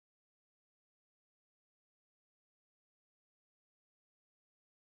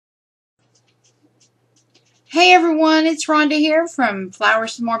Hey everyone, it's Rhonda here from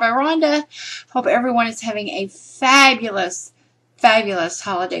Flowers and More by Rhonda. Hope everyone is having a fabulous, fabulous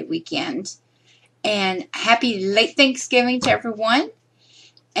holiday weekend. And happy late Thanksgiving to everyone.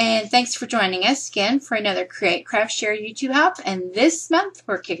 And thanks for joining us again for another Create, Craft, Share YouTube Hop. And this month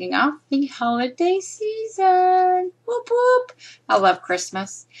we're kicking off the holiday season. Whoop whoop. I love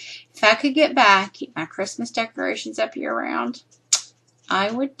Christmas. If I could get back, keep my Christmas decorations up year round, I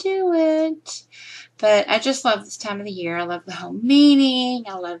would do it. But I just love this time of the year. I love the home meeting.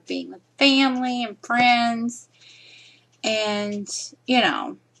 I love being with family and friends. And, you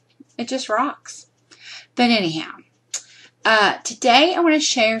know, it just rocks. But anyhow, today I want to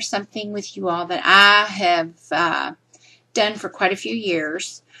share something with you all that I have done for quite a few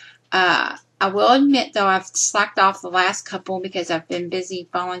years. I will admit, though, I've slacked off the last couple because I've been busy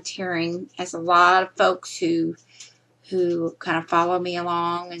volunteering, as a lot of folks who kind of follow me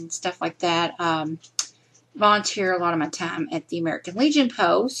along and stuff like that. Volunteer a lot of my time at the American Legion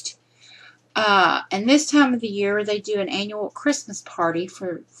Post. And this time of the year, they do an annual Christmas party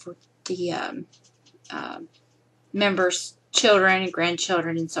for the members' children and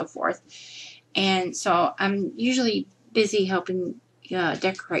grandchildren and so forth. And so I'm usually busy helping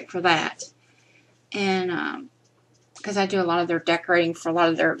decorate for that. And because I do a lot of their decorating for a lot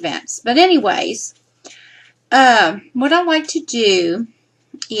of their events. But anyways, what I like to do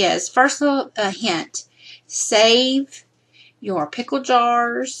is, first a hint, save your pickle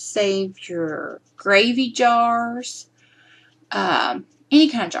jars, save your gravy jars, any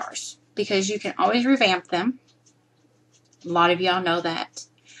kind of jars, because you can always revamp them. A lot of y'all know that.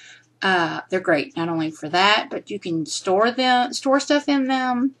 They're great not only for that, but you can store stuff in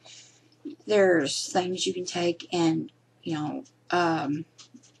them. There's things you can take, and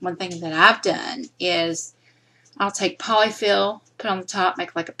one thing that I've done is I'll take polyfill, put on the top,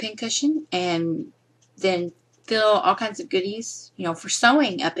 make like a pincushion, and then fill all kinds of goodies, for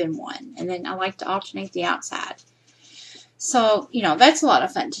sewing up in one. And then I like to alternate the outside. So, that's a lot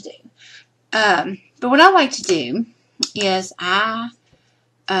of fun to do. But what I like to do is I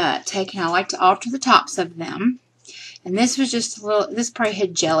take and I like to alter the tops of them. And this was just a little, this probably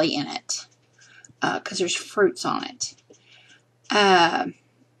had jelly in it because there's fruits on it. I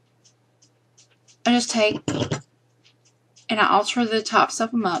just take and I alter the tops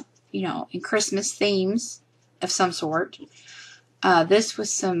of them up, in Christmas themes of some sort. This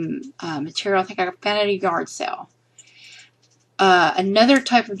was some material I think I found at a yard sale. Another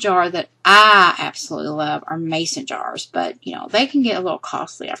type of jar that I absolutely love are mason jars, but, they can get a little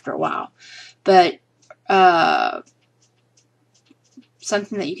costly after a while. But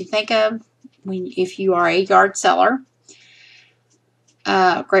something that you can think of if you are a yard seller.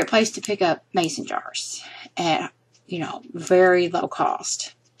 Great place to pick up mason jars at, very low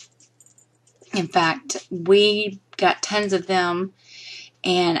cost. In fact, we got tons of them,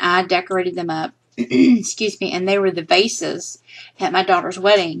 and I decorated them up, excuse me, and they were the vases at my daughter's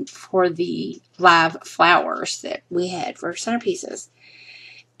wedding for the live flowers that we had for centerpieces.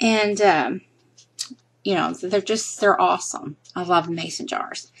 And, they're awesome. I love mason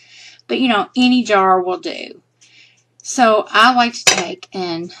jars. But, any jar will do. So I like to take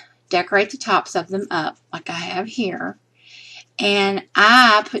and decorate the tops of them up like I have here. And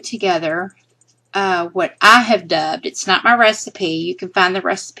I put together what I have dubbed, it's not my recipe. You can find the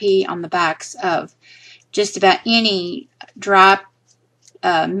recipe on the backs of just about any dry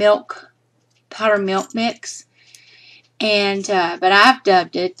powdered milk mix. And but I've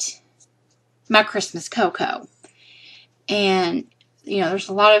dubbed it my Christmas cocoa. And there's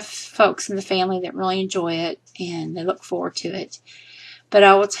a lot of folks in the family that really enjoy it, and they look forward to it. But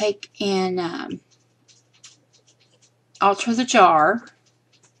I will take and alter the jar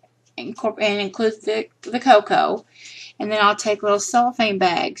and include the cocoa. And then I'll take little cellophane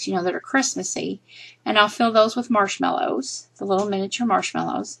bags, that are Christmassy, and I'll fill those with marshmallows, the little miniature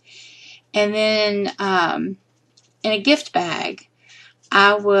marshmallows. And then in a gift bag,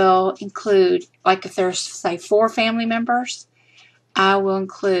 I will include, like if there's, say, 4 family members, I will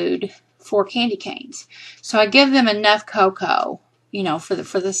include 4 candy canes. So I give them enough cocoa, for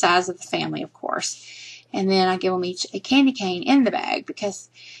the size of the family, of course. And then I give them each a candy cane in the bag because,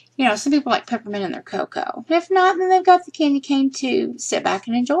 some people like peppermint in their cocoa. And if not, then they've got the candy cane to sit back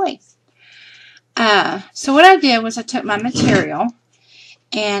and enjoy. So what I did was I took my material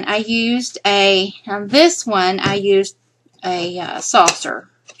and I used on this one, I used a saucer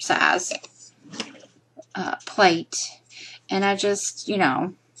size plate. And I just,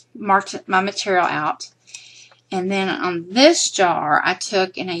 marked my material out. And then on this jar, I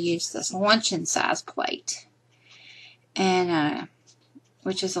took and I used this luncheon size plate. And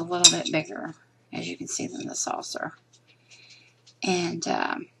which is a little bit bigger. as you can see in the saucer. And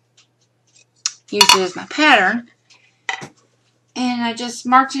used it as my pattern. And I just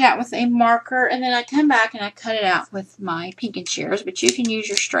marked it out with a marker, and then I come back and I cut it out with my pinking shears, but you can use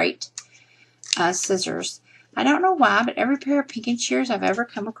your straight scissors. I don't know why, but every pair of pinking shears I've ever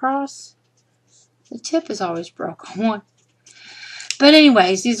come across, the tip is always broke on one. But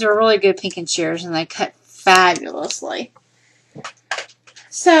anyways, these are really good pinking shears, and they cut fabulously.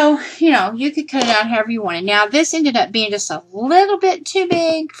 So, you know, you could cut it out however you wanted. Now, this ended up being just a little bit too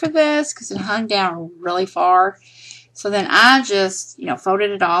big for this because it hung down really far. So then I just, you know, folded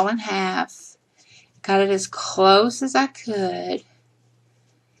it all in half, got it as close as I could,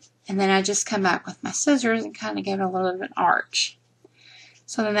 and then I just come back with my scissors and kind of gave it a little bit of an arch.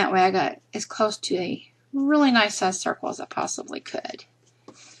 So then that way I got as close to a really nice size circle as I possibly could,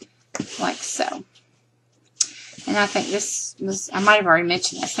 like so. And I think this was, I might have already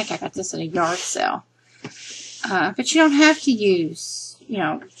mentioned this, I think I got this at a yard sale. But you don't have to use, you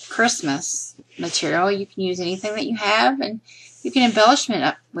know, Christmas material. You can use anything that you have, and you can embellish it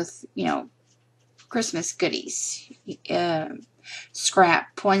up with, you know, Christmas goodies.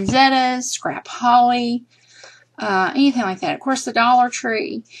 Scrap poinsettias, scrap holly, anything like that. Of course, the Dollar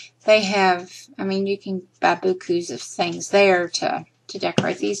Tree, they have, I mean, you can buy bukus of things there to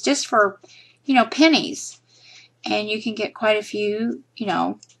decorate these just for, you know, pennies. And you can get quite a few, you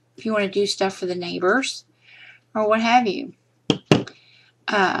know, if you want to do stuff for the neighbors or what have you.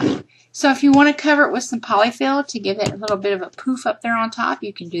 So if you want to cover it with some polyfill to give it a little bit of a poof up there on top,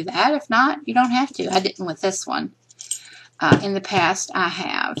 you can do that. If not, you don't have to. I didn't with this one. In the past, I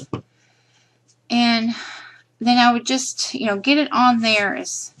have. And then I would just, you know, get it on there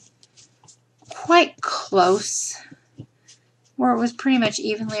as quite close where it was pretty much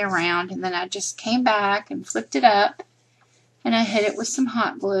evenly around. And then I just came back and flipped it up. And I hit it with some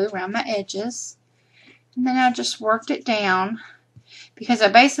hot glue around my edges. And then I just worked it down, because I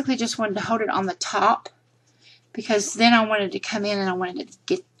basically just wanted to hold it on the top, because then I wanted to come in and I wanted to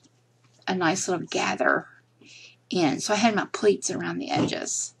get a nice little gather in. So I had my pleats around the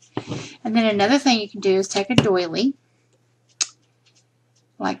edges. And then another thing you can do is take a doily,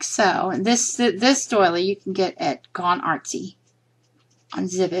 like so. And this doily you can get at Gone Artsy on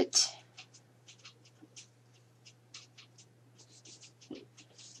Zibbit.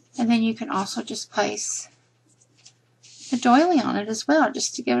 And then you can also just place a doily on it as well,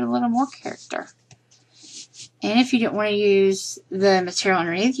 just to give it a little more character. And if you didn't want to use the material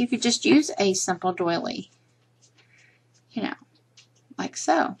underneath, you could just use a simple doily. You know, like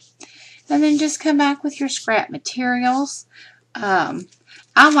so. And then just come back with your scrap materials. I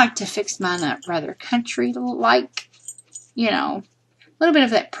like to fix mine up rather country-like, you know, a little bit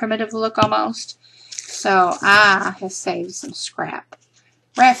of that primitive look almost. So I have saved some scrap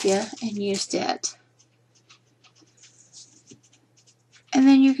raffia and used it. And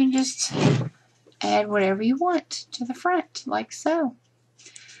then you can just add whatever you want to the front, like so.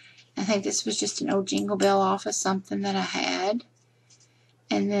 I think this was just an old jingle bell off of something that I had.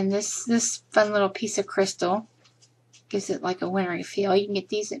 And then this fun little piece of crystal gives it like a wintry feel. You can get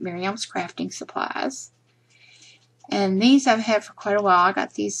these at Miriam's Crafting Supplies. And these I've had for quite a while. I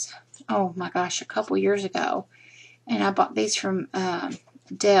got these, oh my gosh, a couple years ago. And I bought these from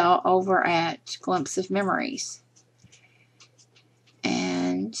Dell over at Glimpse of Memories.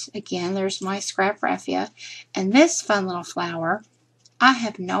 And again, there's my scrap raffia. And this fun little flower, I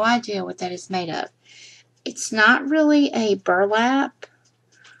have no idea what that is made of. It's not really a burlap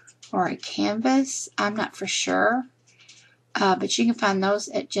or a canvas. I'm not for sure. But you can find those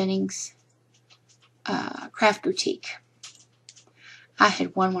at Jennings Craft Boutique. I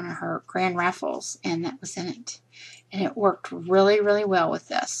had won one of her grand raffles, and that was in it. And it worked really, really well with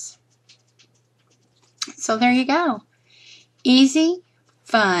this. So there you go. Easy,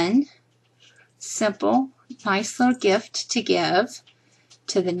 fun, simple, nice little gift to give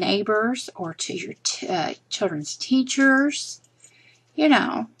to the neighbors or to your children's teachers. You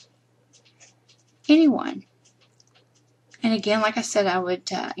know, anyone. And again, like I said, I would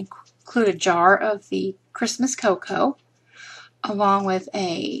include a jar of the Christmas cocoa along with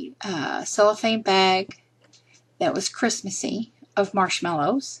a cellophane bag that was Christmassy of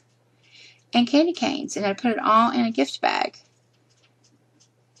marshmallows and candy canes. And I put it all in a gift bag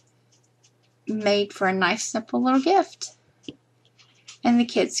made for a nice, simple little gift. And the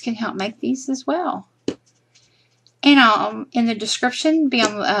kids can help make these as well. And I'll, in the description, be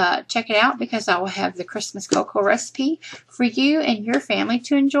on check it out, because I will have the Christmas cocoa recipe for you and your family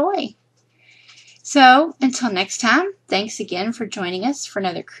to enjoy. So, until next time, thanks again for joining us for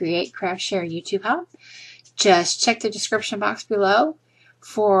another Create, Craft, Share YouTube Hub. Just check the description box below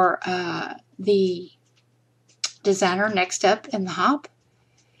for the designer next up in the hop.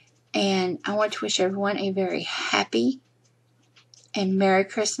 And I want to wish everyone a very happy and Merry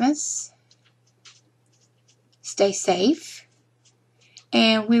Christmas. Stay safe.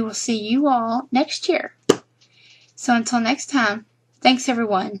 And we will see you all next year. So until next time, thanks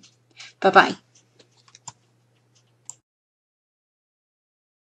everyone. Bye-bye.